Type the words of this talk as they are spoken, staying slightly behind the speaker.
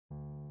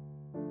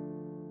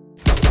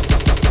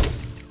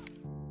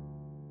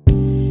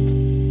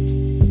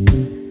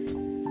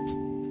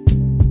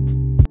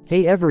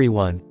Hey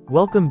everyone,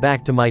 welcome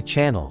back to my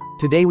channel.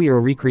 Today we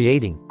are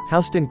recreating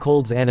Houston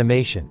Kold's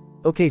animation.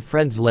 Okay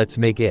friends, let's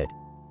make it.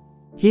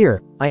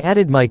 Here, I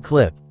added my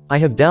clip. I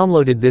have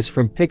downloaded this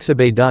from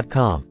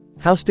pixabay.com.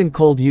 Houston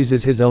Kold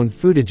uses his own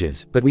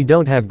footages, but we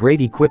don't have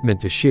great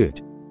equipment to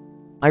shoot.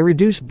 I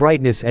reduce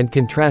brightness and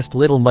contrast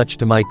little much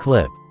to my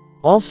clip.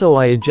 Also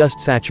I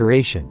adjust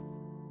saturation.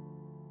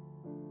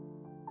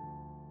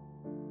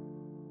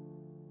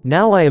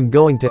 Now I am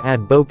going to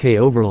add bokeh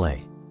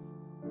overlay.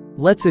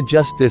 Let's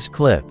adjust this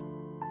clip.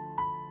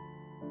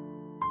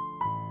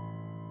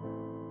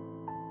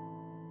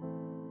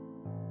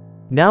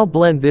 Now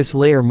blend this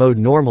layer mode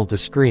normal to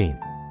screen.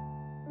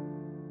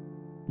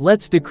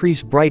 Let's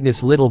decrease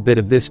brightness little bit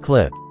of this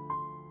clip.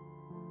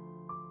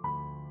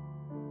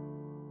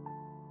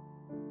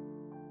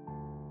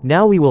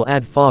 Now we will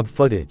add fog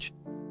footage.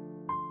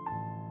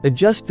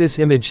 Adjust this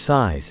image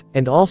size,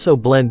 and also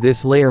blend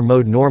this layer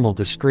mode normal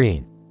to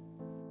screen.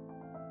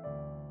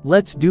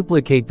 Let's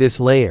duplicate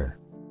this layer.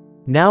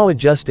 Now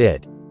adjust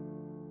it.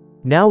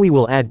 Now we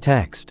will add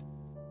text.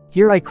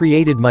 Here I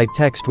created my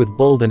text with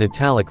bold and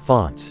italic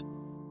fonts.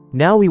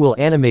 Now we will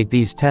animate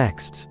these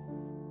texts.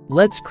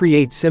 Let's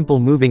create simple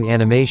moving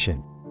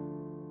animation.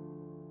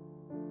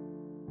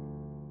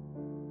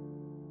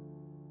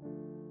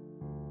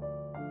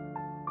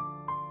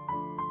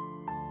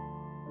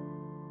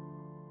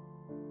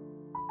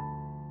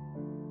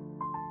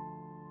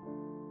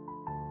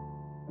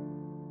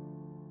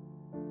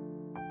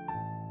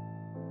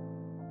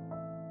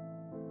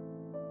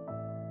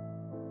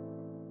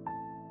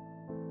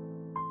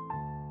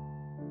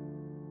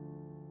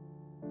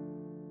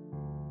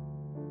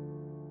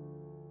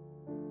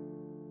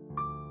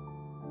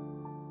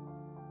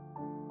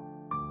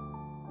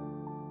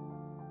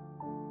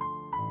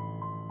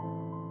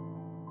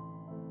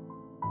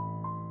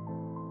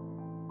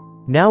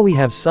 Now we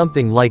have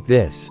something like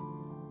this.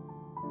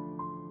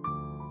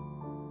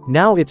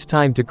 Now it's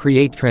time to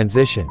create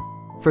transition.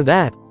 For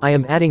that, I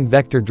am adding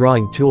vector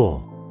drawing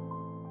tool.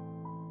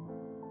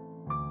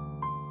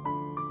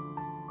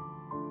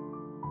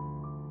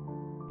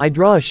 I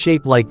draw a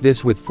shape like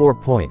this with 4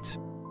 points.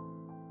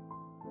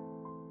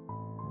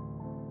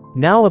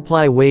 Now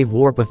apply wave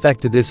warp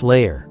effect to this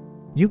layer.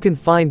 You can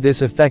find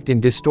this effect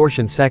in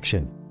distortion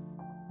section.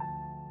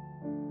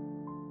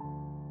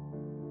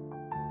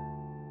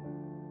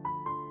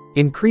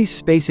 Increase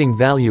spacing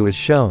value is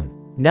shown.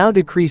 Now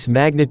decrease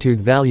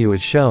magnitude value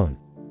is shown.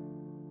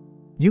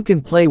 You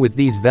can play with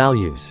these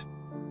values.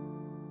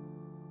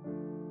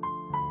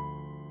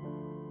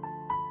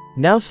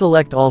 Now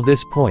select all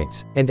these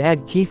points, and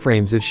add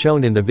keyframes as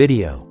shown in the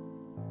video.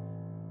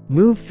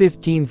 Move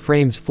 15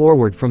 frames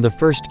forward from the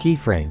first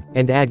keyframe,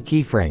 and add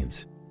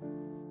keyframes.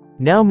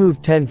 Now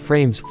move 10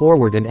 frames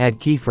forward and add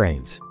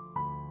keyframes.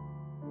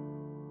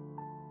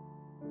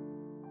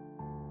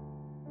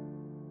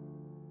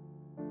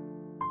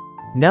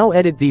 Now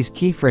edit these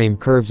keyframe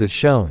curves as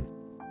shown.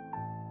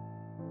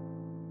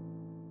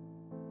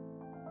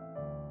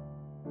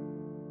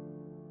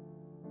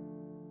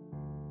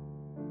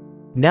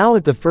 Now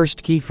at the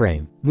first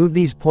keyframe, move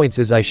these points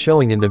as I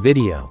showing in the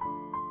video.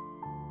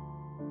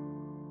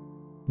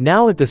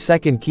 Now at the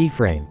second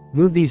keyframe,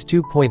 move these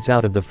 2 points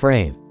out of the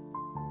frame.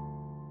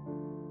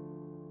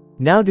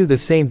 Now do the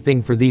same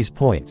thing for these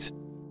points.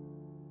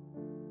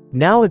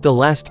 Now at the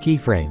last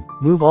keyframe,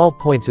 move all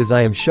points as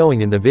I am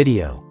showing in the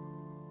video.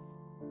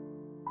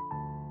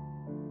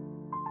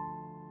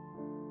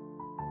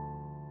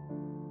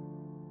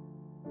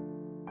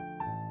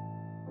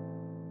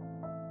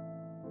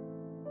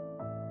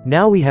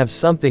 Now we have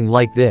something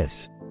like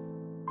this.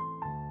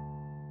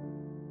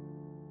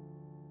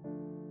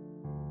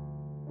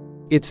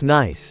 It's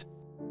nice.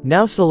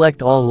 Now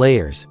select all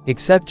layers,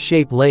 except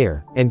shape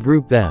layer, and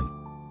group them.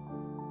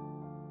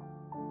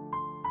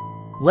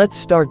 Let's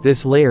start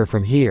this layer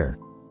from here.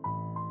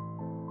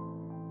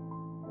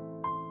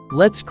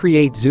 Let's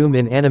create zoom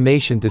in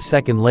animation to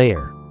second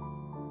layer.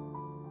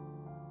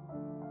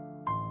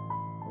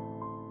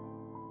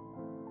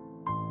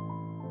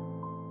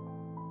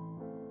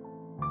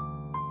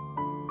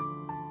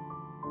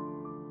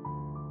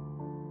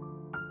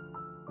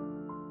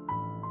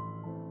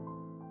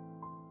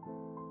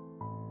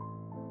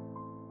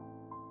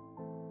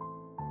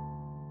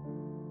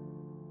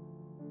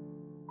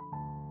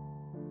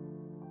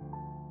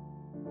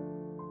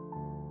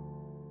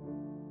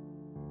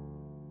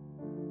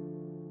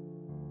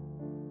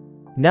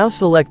 Now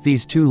select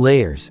these 2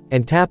 layers,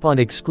 and tap on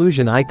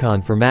exclusion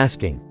icon for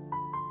masking.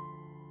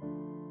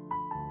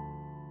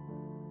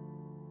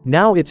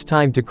 Now it's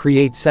time to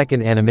create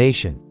second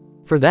animation.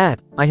 For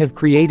that, I have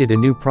created a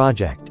new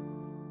project.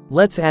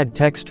 Let's add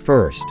text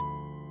first.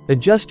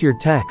 Adjust your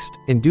text,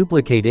 and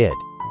duplicate it.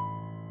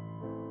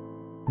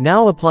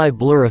 Now apply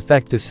blur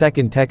effect to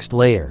second text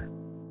layer.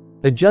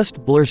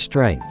 Adjust blur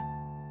strength.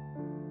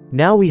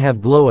 Now we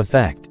have glow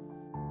effect.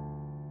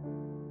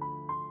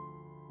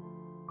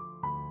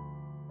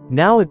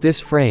 Now at this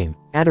frame,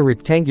 add a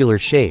rectangular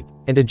shape,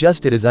 and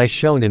adjust it as I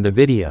shown in the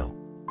video.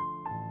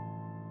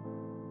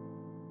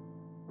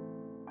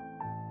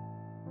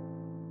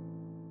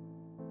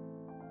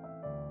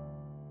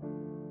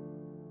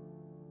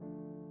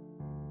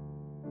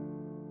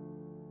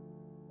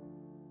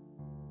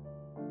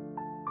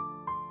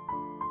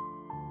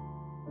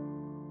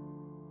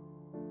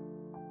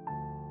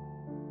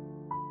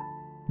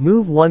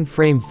 Move one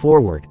frame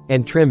forward,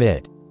 and trim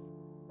it.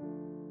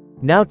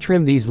 Now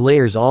trim these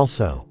layers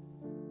also.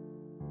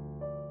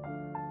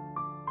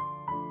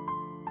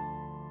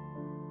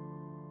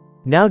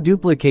 Now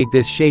duplicate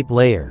this shape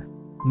layer.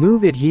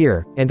 Move it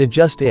here, and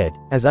adjust it,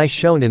 as I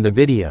shown in the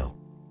video.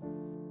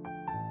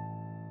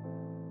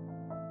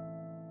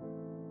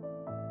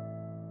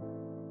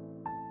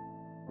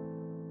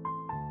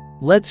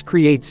 Let's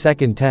create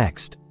second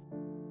text.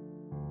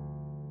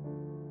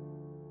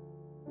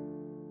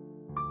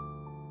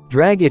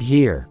 Drag it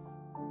here.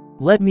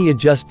 Let me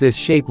adjust this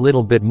shape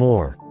little bit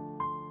more.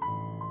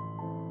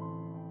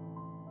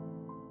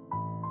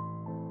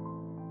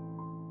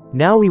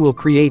 Now we will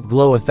create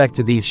glow effect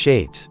to these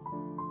shapes.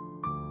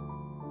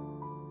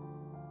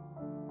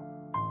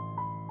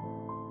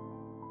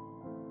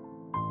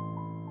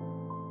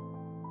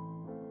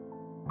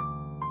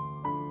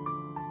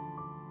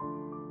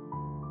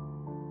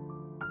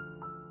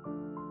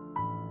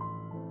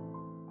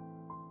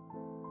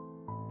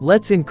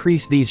 Let's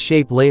increase these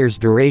shape layers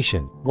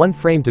duration, 1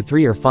 frame to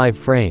 3 or 5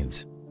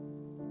 frames.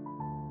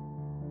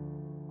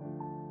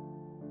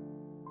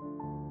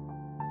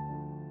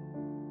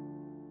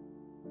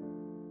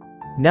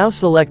 Now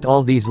select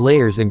all these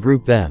layers and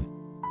group them.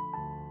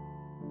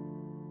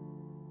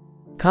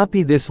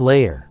 Copy this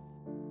layer.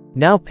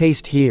 Now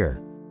paste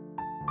here.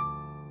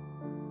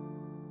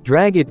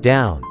 Drag it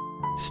down.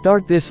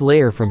 Start this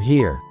layer from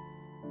here.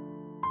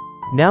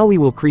 Now we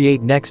will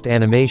create next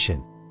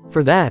animation.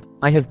 For that,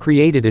 I have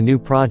created a new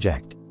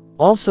project.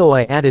 Also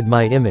I added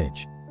my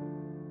image.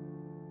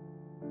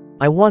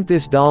 I want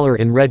this dollar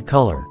in red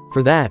color.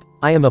 For that,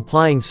 I am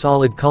applying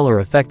solid color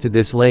effect to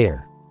this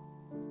layer.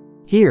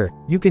 Here,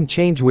 you can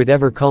change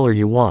whatever color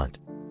you want.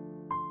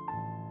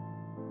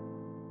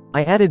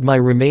 I added my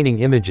remaining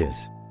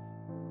images.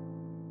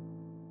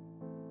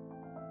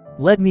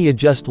 Let me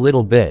adjust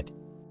little bit.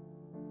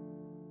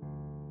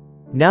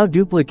 Now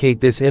duplicate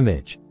this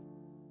image.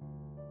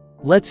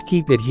 Let's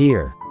keep it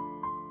here.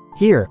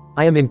 Here,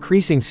 I am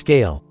increasing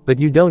scale, but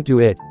you don't do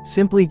it,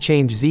 simply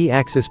change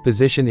Z-axis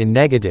position in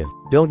negative,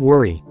 don't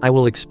worry, I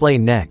will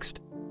explain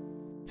next.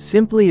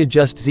 Simply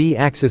adjust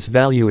Z-axis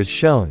value as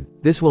shown,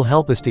 this will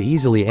help us to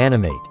easily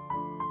animate.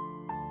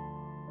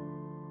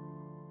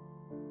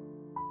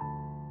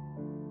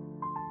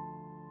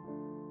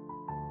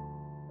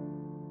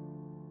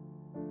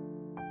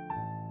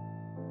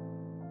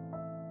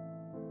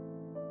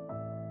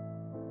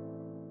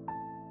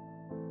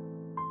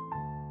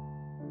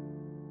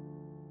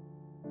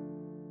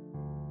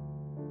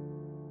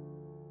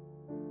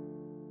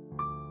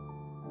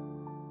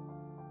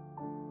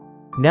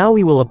 Now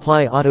we will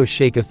apply auto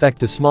shake effect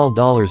to small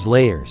dollars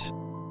layers.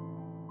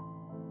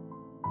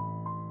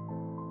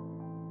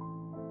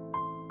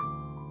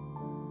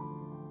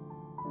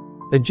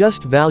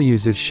 Adjust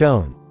values as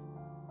shown.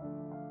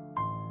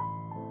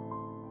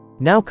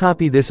 Now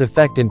copy this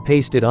effect and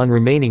paste it on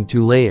remaining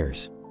 2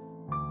 layers.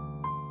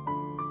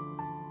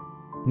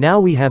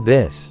 Now we have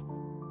this.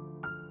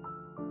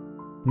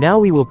 Now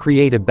we will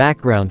create a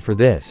background for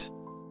this.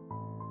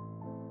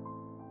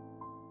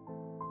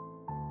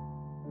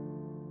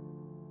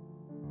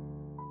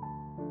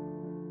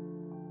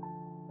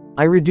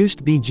 I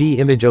reduced BG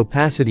image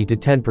opacity to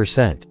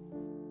 10%.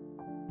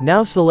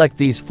 Now select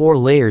these 4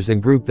 layers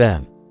and group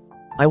them.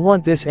 I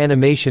want this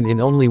animation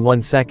in only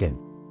 1 second.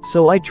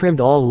 So I trimmed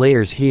all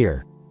layers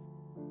here.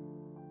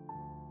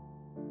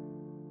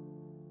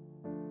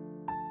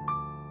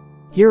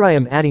 Here I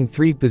am adding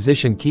 3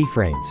 position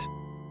keyframes.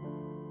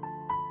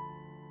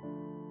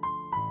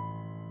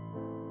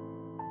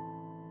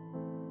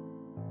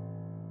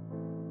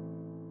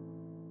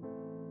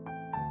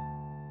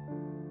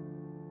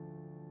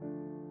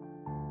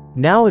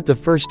 Now at the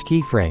first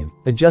keyframe,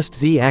 adjust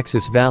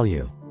Z-axis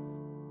value.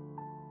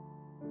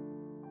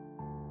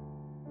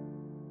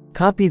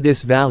 Copy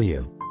this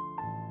value.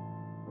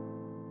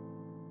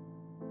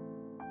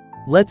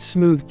 Let's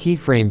smooth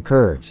keyframe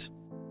curves.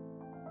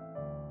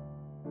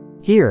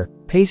 Here,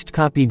 paste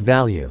copied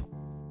value.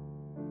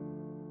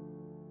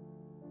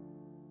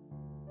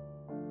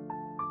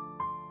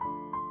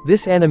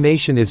 This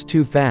animation is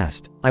too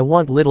fast, I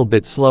want little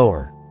bit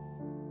slower.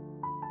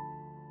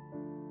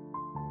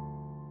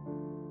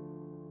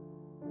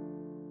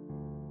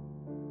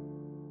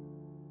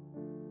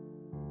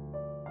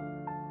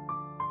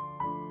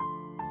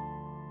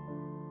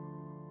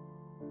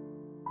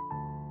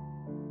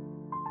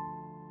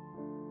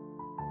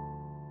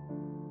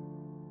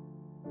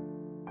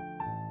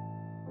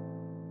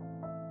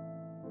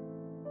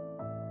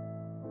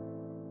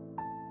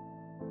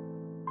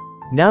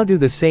 Now do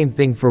the same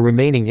thing for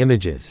remaining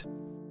images.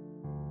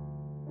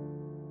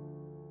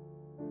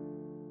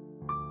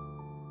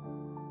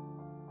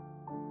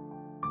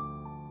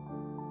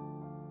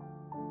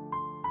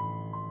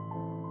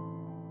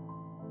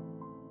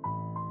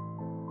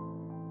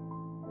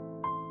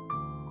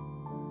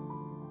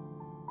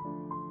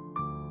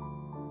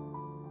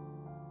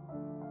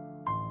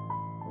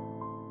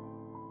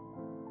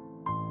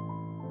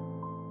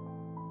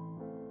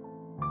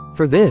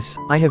 For this,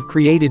 I have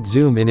created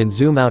zoom in and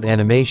zoom out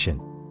animation.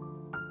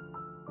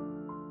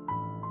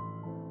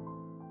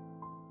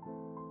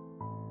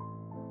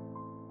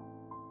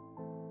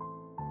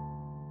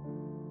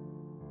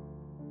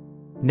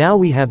 Now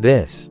we have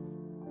this.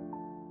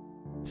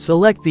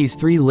 Select these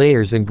 3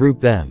 layers and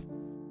group them.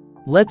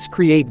 Let's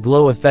create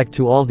glow effect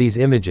to all these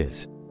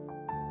images.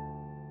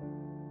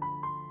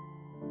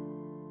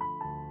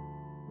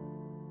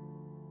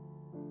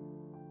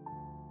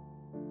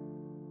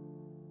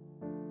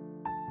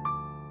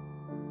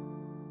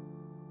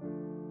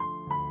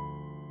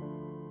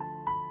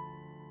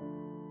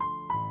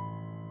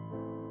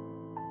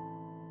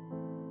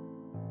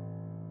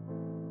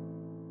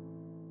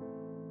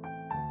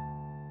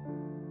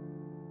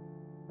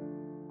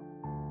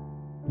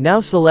 Now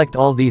select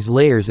all these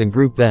layers and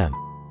group them.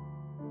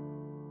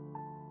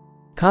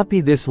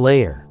 Copy this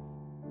layer.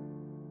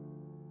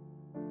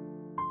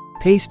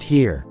 Paste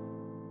here.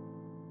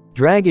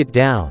 Drag it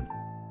down.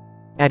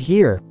 At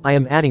here, I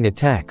am adding a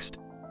text.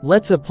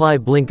 Let's apply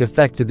blink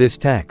effect to this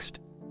text.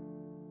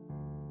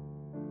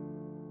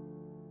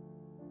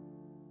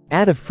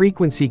 Add a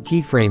frequency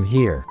keyframe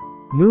here.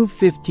 Move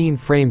 15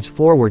 frames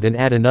forward and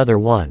add another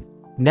one.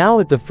 Now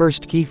at the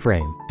first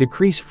keyframe,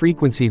 decrease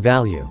frequency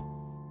value.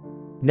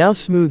 Now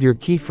smooth your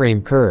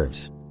keyframe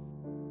curves.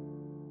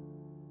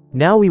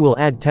 Now we will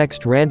add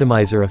text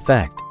randomizer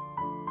effect.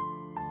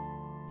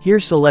 Here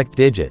select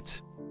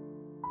digits.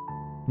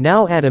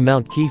 Now add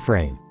amount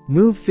keyframe.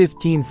 Move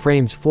 15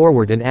 frames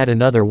forward and add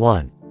another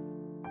one.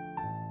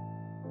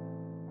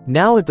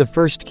 Now at the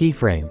first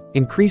keyframe,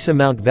 increase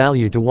amount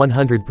value to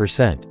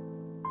 100%.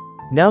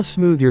 Now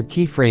smooth your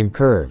keyframe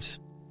curves.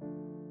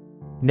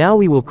 Now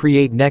we will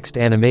create next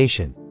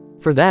animation.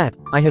 For that,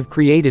 I have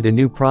created a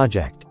new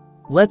project.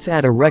 Let's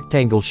add a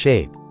rectangle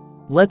shape.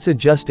 Let's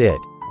adjust it.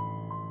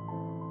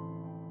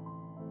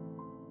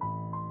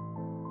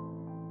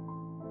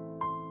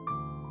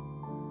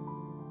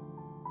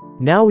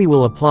 Now we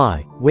will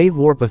apply wave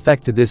warp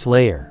effect to this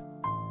layer.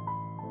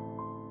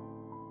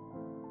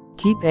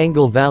 Keep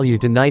angle value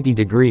to 90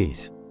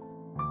 degrees.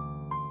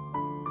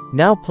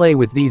 Now play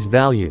with these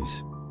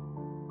values.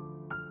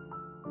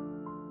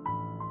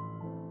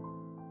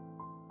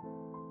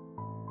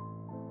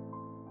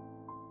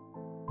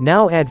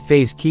 Now add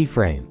phase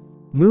keyframe.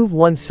 Move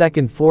 1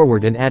 second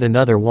forward and add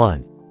another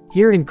one.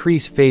 Here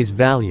increase phase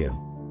value.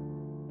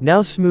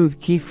 Now smooth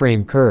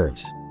keyframe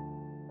curves.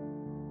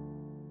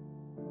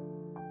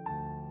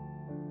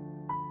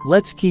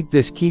 Let's keep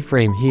this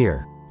keyframe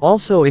here.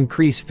 Also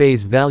increase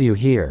phase value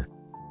here.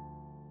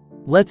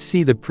 Let's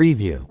see the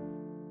preview.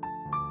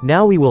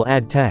 Now we will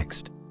add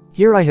text.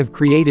 Here I have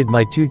created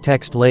my 2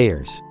 text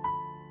layers.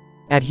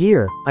 At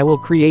here, I will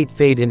create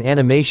fade in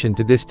animation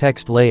to this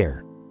text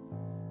layer.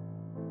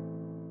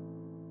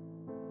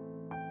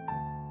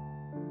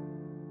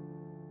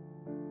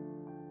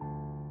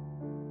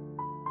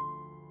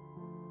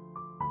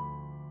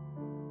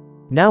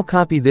 Now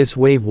copy this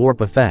wave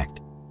warp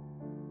effect.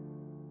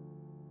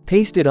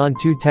 Paste it on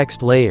 2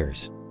 text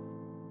layers.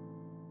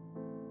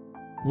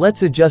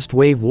 Let's adjust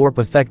wave warp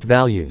effect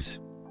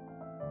values.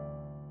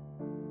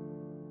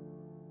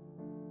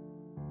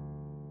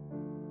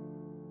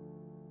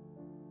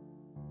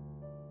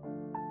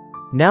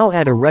 Now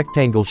add a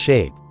rectangle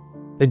shape.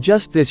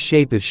 Adjust this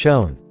shape as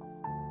shown.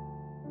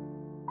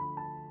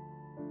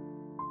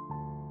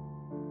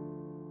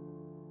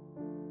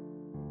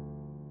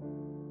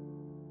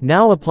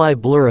 Now apply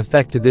blur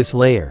effect to this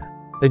layer.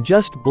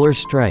 Adjust blur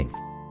strength.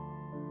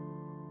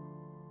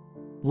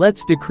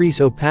 Let's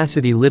decrease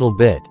opacity little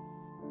bit.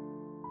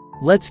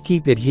 Let's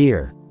keep it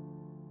here.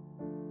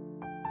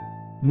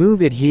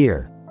 Move it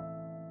here.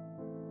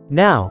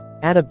 Now,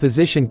 add a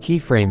position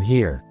keyframe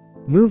here.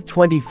 Move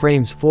 20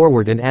 frames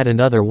forward and add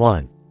another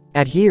one.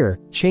 At here,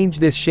 change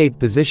this shape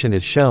position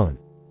as shown.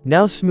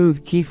 Now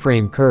smooth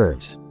keyframe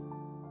curves.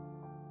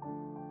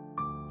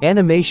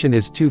 Animation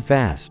is too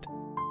fast.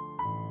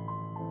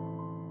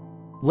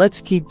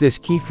 Let's keep this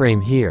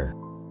keyframe here.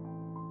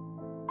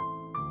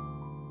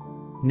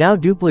 Now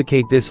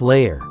duplicate this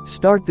layer.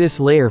 Start this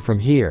layer from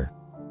here.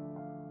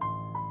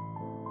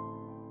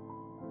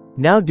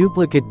 Now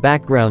duplicate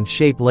background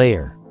shape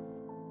layer.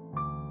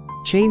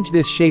 Change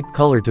this shape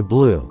color to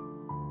blue.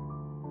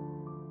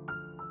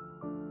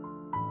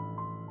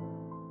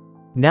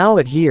 Now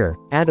at here,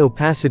 add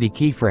opacity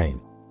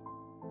keyframe.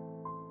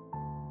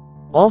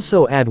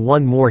 Also add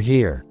one more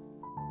here.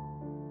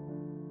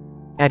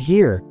 At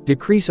here,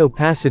 decrease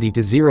opacity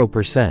to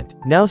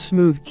 0%. Now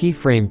smooth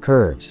keyframe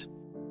curves.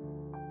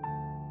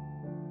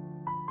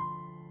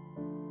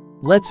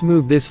 Let's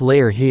move this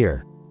layer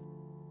here.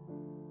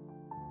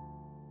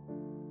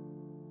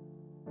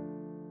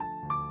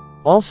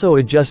 Also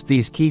adjust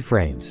these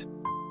keyframes.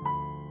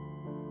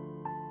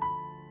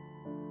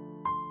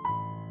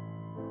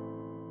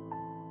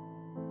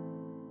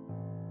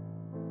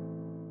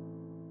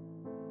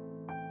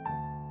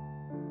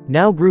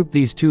 Now group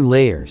these 2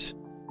 layers.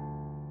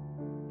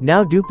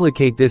 Now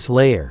duplicate this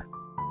layer.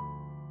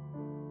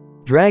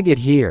 Drag it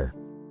here.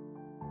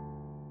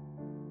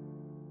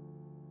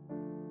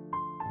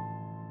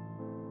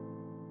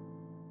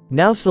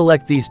 Now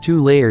select these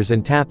 2 layers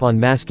and tap on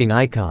masking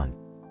icon.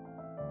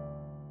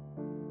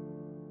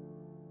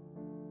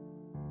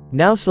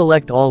 Now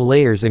select all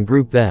layers and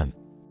group them.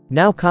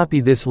 Now copy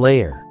this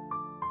layer.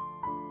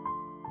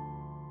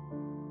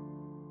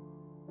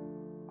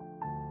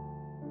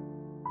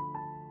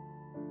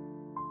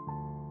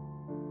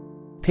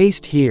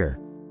 Paste here.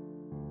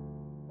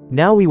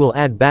 Now we will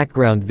add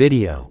background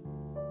video.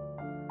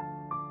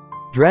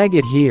 Drag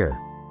it here.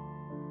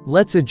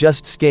 Let's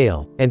adjust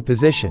scale and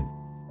position.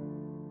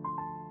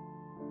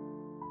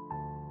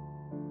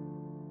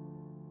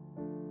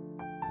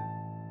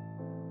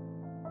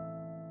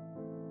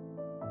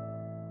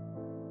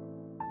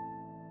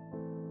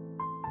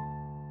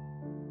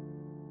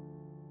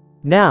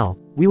 Now,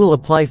 we will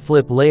apply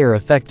flip layer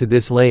effect to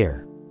this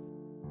layer.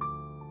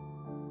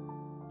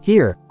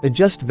 Here,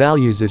 adjust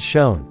values as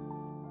shown.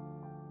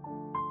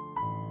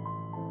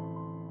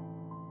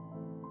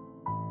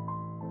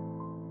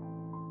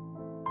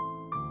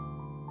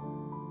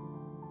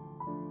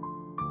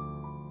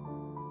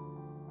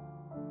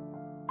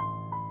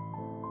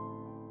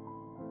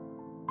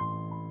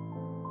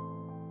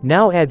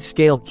 Now add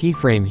scale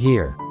keyframe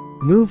here.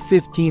 Move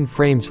 15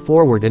 frames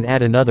forward and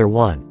add another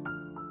one.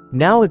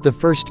 Now at the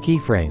first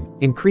keyframe,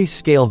 increase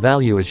scale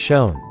value as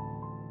shown.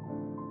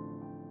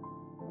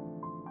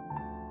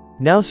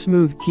 Now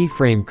smooth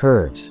keyframe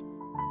curves.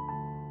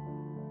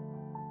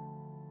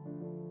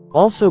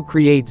 Also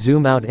create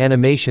zoom out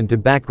animation to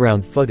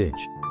background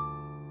footage.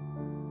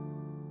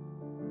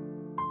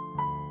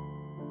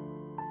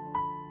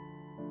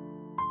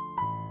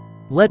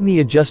 Let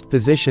me adjust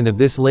position of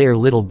this layer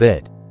little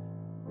bit.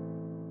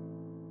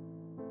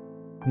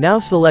 Now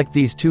select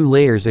these two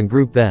layers and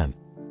group them.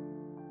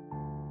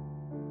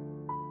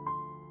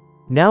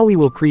 Now we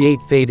will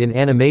create fade in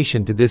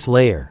animation to this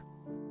layer.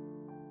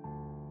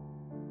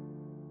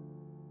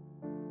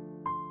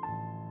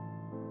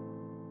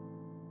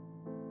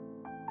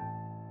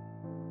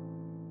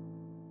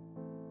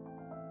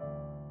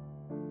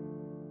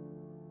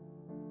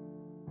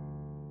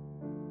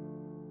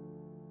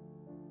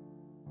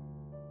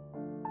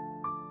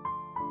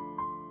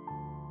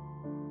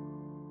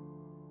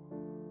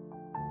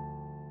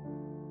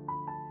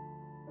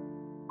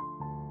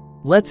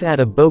 Let's add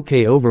a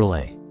bokeh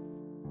overlay.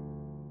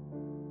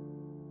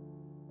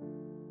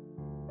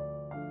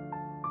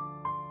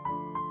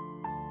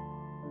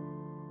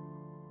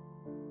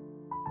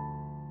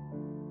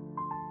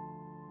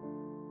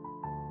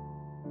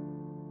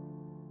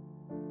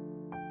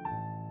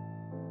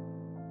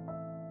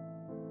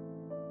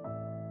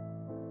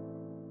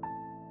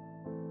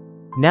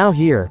 Now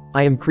here,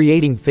 I am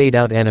creating fade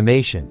out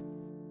animation.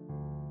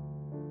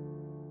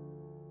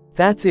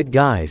 That's it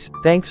guys,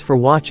 thanks for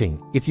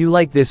watching. If you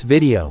like this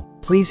video,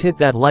 please hit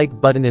that like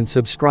button and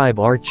subscribe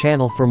our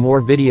channel for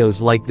more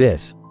videos like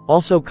this.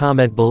 Also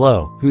comment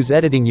below, whose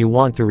editing you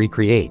want to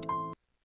recreate.